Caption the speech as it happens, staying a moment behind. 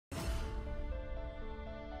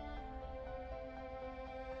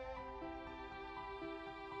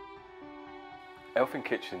Elfin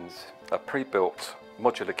kitchens are pre-built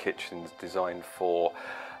modular kitchens designed for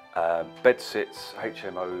bed sits,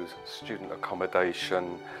 HMOs, student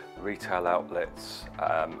accommodation, retail outlets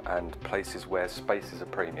and places where space is a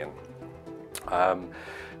premium.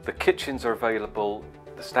 The kitchens are available,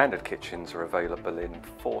 the standard kitchens are available in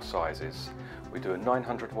 4 sizes. We do a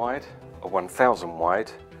 900 wide, a 1000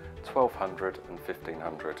 wide, 1200 and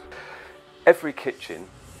 1500. Every kitchen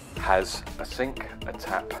has a sink, a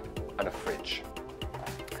tap and a fridge.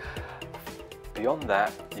 Beyond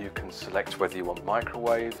that, you can select whether you want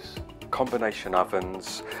microwaves, combination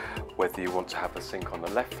ovens, whether you want to have a sink on the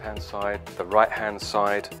left-hand side, the right-hand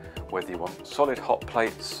side, whether you want solid hot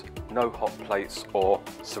plates, no hot plates or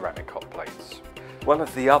ceramic hot plates. One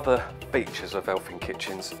of the other features of Elfin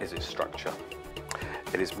kitchens is its structure.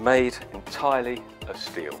 It is made entirely of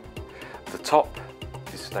steel. The top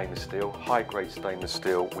is stainless steel, high-grade stainless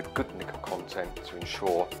steel with good nickel content to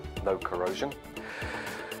ensure no corrosion.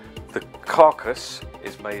 The carcass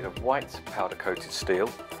is made of white powder-coated steel.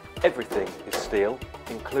 Everything is steel,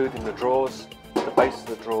 including the drawers, the base of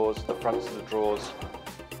the drawers, the fronts of the drawers,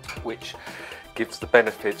 which gives the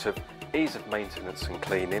benefit of ease of maintenance and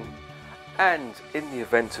cleaning. And in the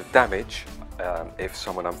event of damage, if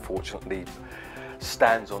someone unfortunately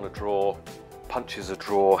stands on a drawer, punches a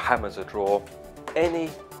drawer, hammers a drawer, any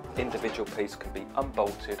individual piece can be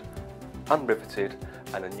unbolted, unriveted,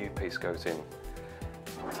 and a new piece goes in.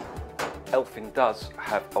 Elfin does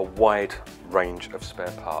have a wide range of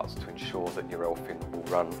spare parts to ensure that your Elfin will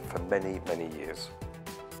run for many, many years.